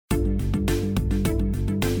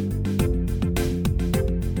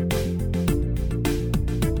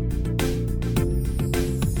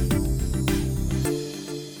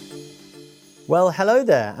Well, hello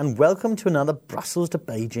there, and welcome to another Brussels to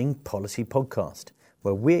Beijing policy podcast,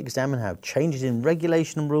 where we examine how changes in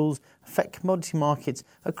regulation and rules affect commodity markets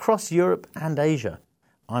across Europe and Asia.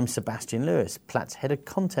 I'm Sebastian Lewis, Platts Head of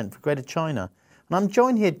Content for Greater China, and I'm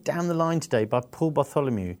joined here down the line today by Paul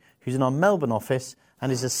Bartholomew, who's in our Melbourne office and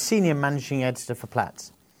is a Senior Managing Editor for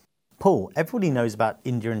Platts. Paul, everybody knows about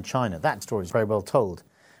India and China. That story is very well told.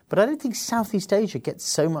 But I don't think Southeast Asia gets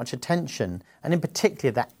so much attention, and in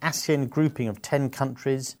particular that ASEAN grouping of 10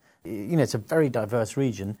 countries. You know, it's a very diverse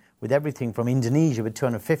region with everything from Indonesia with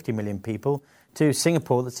 250 million people to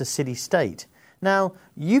Singapore that's a city-state. Now,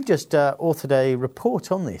 you've just authored a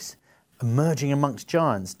report on this, Emerging Amongst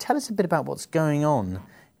Giants. Tell us a bit about what's going on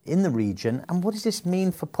in the region and what does this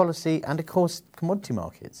mean for policy and, of course, commodity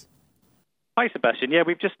markets? Hi, Sebastian. Yeah,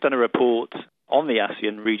 we've just done a report on the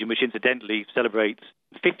ASEAN region, which incidentally celebrates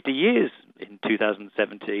 50 years in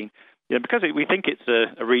 2017, because we think it's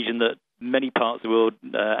a region that many parts of the world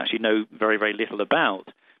actually know very, very little about.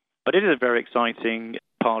 But it is a very exciting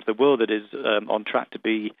part of the world that is on track to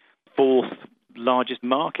be fourth largest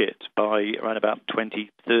market by around about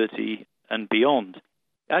 2030 and beyond.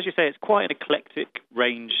 As you say, it's quite an eclectic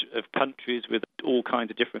range of countries with all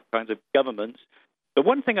kinds of different kinds of governments. But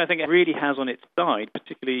one thing I think it really has on its side,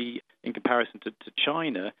 particularly in comparison to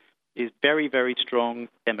China, is very, very strong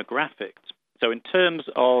demographics. So in terms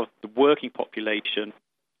of the working population,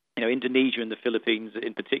 Indonesia and the Philippines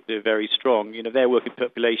in particular are very strong. Their working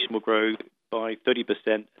population will grow by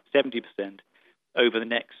 30%, 70% over the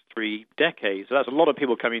next 3 decades. So that's a lot of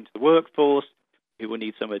people coming into the workforce who will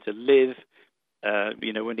need somewhere to live.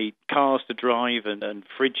 We need cars to drive and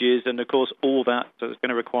fridges, and of course all that is going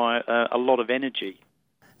to require a lot of energy.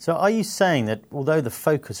 So are you saying that although the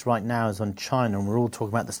focus right now is on China and we're all talking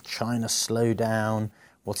about this China slowdown,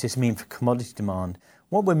 what's this mean for commodity demand,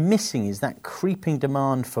 what we're missing is that creeping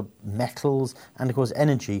demand for metals and of course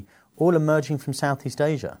energy all emerging from Southeast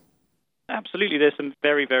Asia? Absolutely. There's some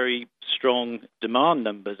very, very strong demand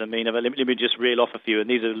numbers. Let me just reel off a few, and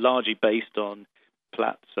these are largely based on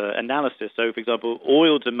Platts analysis. So, for example,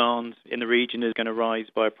 oil demand in the region is going to rise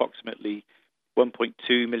by approximately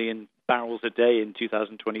 1.2 million barrels a day in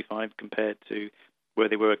 2025 compared to where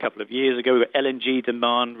they were a couple of years ago. We've got LNG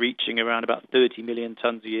demand reaching around about 30 million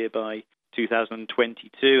tonnes a year by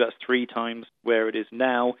 2022. That's 3 times where it is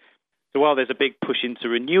now. So while there's a big push into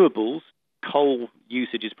renewables, coal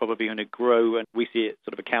usage is probably going to grow, and we see it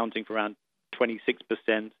sort of accounting for around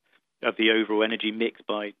 26% of the overall energy mix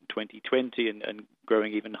by 2020 and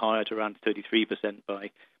growing even higher to around 33% by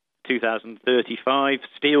 2035.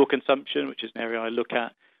 Steel consumption, which is an area I look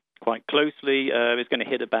at quite closely, is going to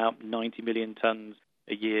hit about 90 million tonnes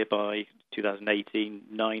a year by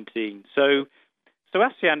 2018-19. So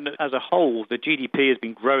ASEAN as a whole, the GDP has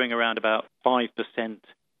been growing around about 5%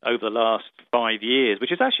 over the last 5 years,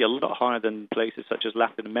 which is actually a lot higher than places such as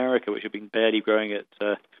Latin America, which have been barely growing at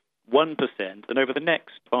 1%. And over the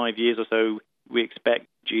next 5 years or so, we expect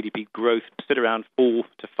GDP growth to sit around 4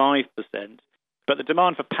 to 5%. But the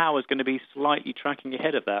demand for power is going to be slightly tracking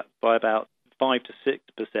ahead of that by about 5 to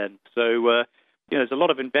 6%. So, there's a lot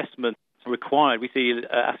of investment required. We see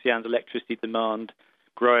ASEAN's electricity demand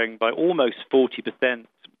growing by almost 40%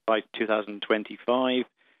 by 2025,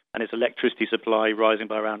 and its electricity supply rising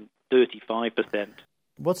by around 35%.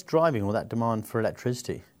 What's driving all that demand for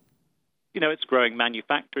electricity? It's growing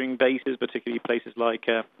manufacturing bases, particularly places like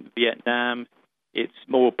Vietnam. It's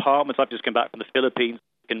more apartments. I've just come back from the Philippines,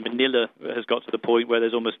 and Manila has got to the point where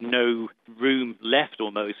there's almost no room left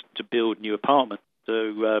almost to build new apartments. So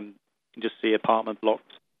you can just see apartment blocks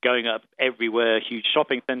going up everywhere. Huge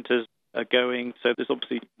shopping centres are going. So there's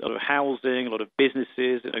obviously a lot of housing, a lot of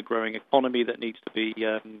businesses, and a growing economy that needs to be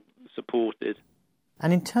supported.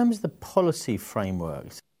 And in terms of the policy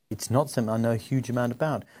frameworks, it's not something I know a huge amount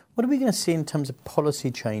about. What are we going to see in terms of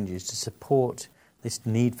policy changes to support this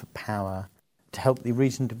need for power to help the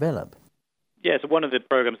region develop? Yeah, so one of the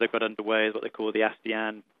programs they've got underway is what they call the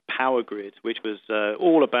ASEAN Power Grid, which was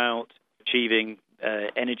all about achieving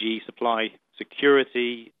energy supply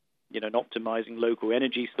security, and optimizing local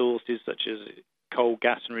energy sources such as coal,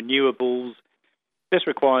 gas and renewables. This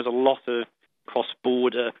requires a lot of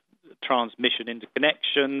cross-border transmission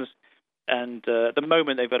interconnections. And at the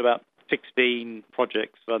moment, they've got about 16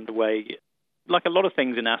 projects underway. Like a lot of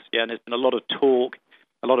things in ASEAN, there's been a lot of talk,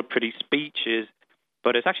 a lot of pretty speeches,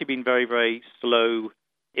 but it's actually been very, very slow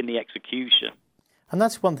in the execution. And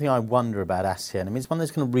that's one thing I wonder about ASEAN. It's one of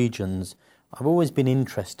those kind of regions I've always been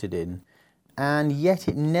interested in, and yet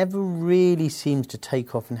it never really seems to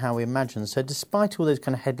take off in how we imagine. So despite all those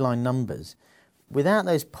kind of headline numbers, without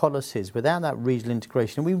those policies, without that regional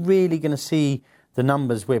integration, are we really going to see the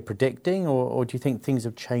numbers we're predicting, or do you think things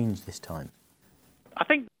have changed this time? I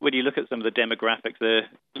think when you look at some of the demographics, there's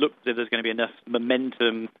going to be enough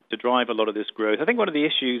momentum to drive a lot of this growth. I think one of the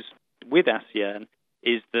issues with ASEAN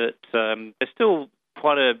is that there's still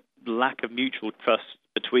quite a lack of mutual trust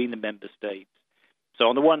between the member states. So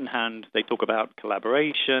on the one hand, they talk about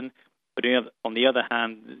collaboration, but on the other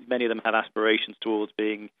hand, many of them have aspirations towards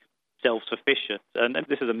being self-sufficient. And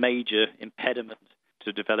this is a major impediment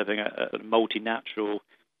to developing a multilateral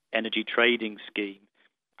energy trading scheme.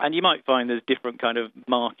 And you might find there's different kind of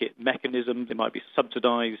market mechanisms. There might be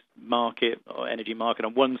subsidized market or energy market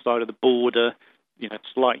on one side of the border,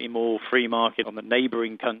 slightly more free market on the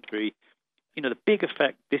neighboring country. The big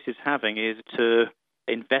effect this is having is to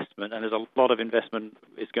investment, and there's a lot of investment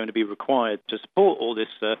is going to be required to support all this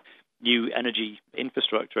new energy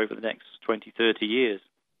infrastructure over the next 20, 30 years.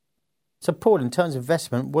 So, Paul, in terms of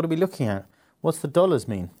investment, what are we looking at? What's the dollars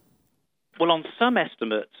mean? Well, on some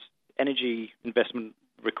estimates, energy investment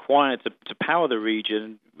required to power the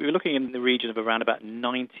region, we were looking in the region of around about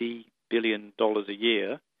 $90 billion a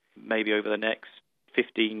year, maybe over the next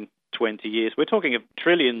 15, 20 years. We're talking of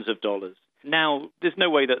trillions of dollars. Now, there's no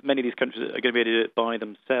way that many of these countries are going to be able to do it by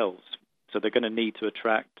themselves, so they're going to need to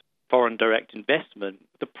attract foreign direct investment.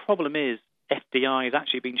 The problem is FDI has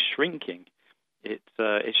actually been shrinking. It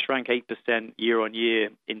shrank 8% year on year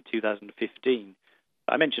in 2015.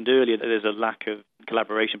 I mentioned earlier that there's a lack of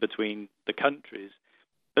collaboration between the countries,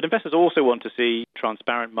 but investors also want to see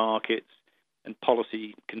transparent markets and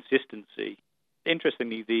policy consistency.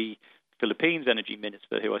 Interestingly, the Philippines energy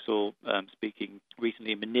minister, who I saw speaking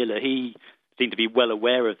recently in Manila, he seemed to be well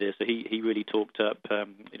aware of this. So he really talked up the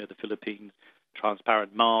Philippines'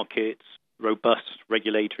 transparent markets, robust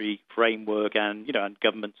regulatory framework, and and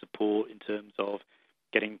government support in terms of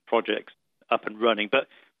getting projects up and running. But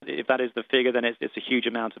if that is the figure, then it's a huge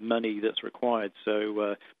amount of money that's required.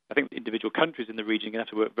 So I think individual countries in the region are going to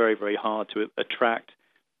have to work very, very hard to attract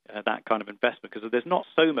that kind of investment, because there's not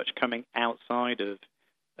so much coming outside of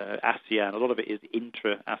ASEAN. A lot of it is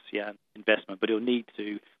intra-ASEAN investment, but it'll need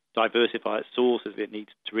to diversify its sources if it needs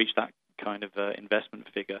to reach that kind of investment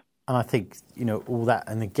figure. And I think, all that,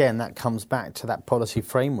 and again, that comes back to that policy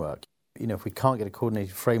framework. If we can't get a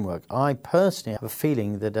coordinated framework, I personally have a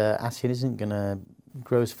feeling that ASEAN isn't going to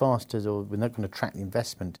grow as fast as, or we're not going to attract the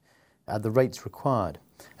investment at the rates required.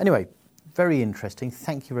 Anyway, very interesting.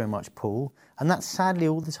 Thank you very much, Paul. And that's sadly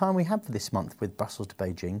all the time we have for this month with Brussels to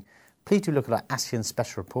Beijing. Please do look at our ASEAN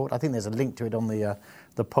Special Report. I think there's a link to it on the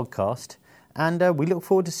podcast. And we look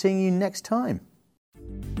forward to seeing you next time.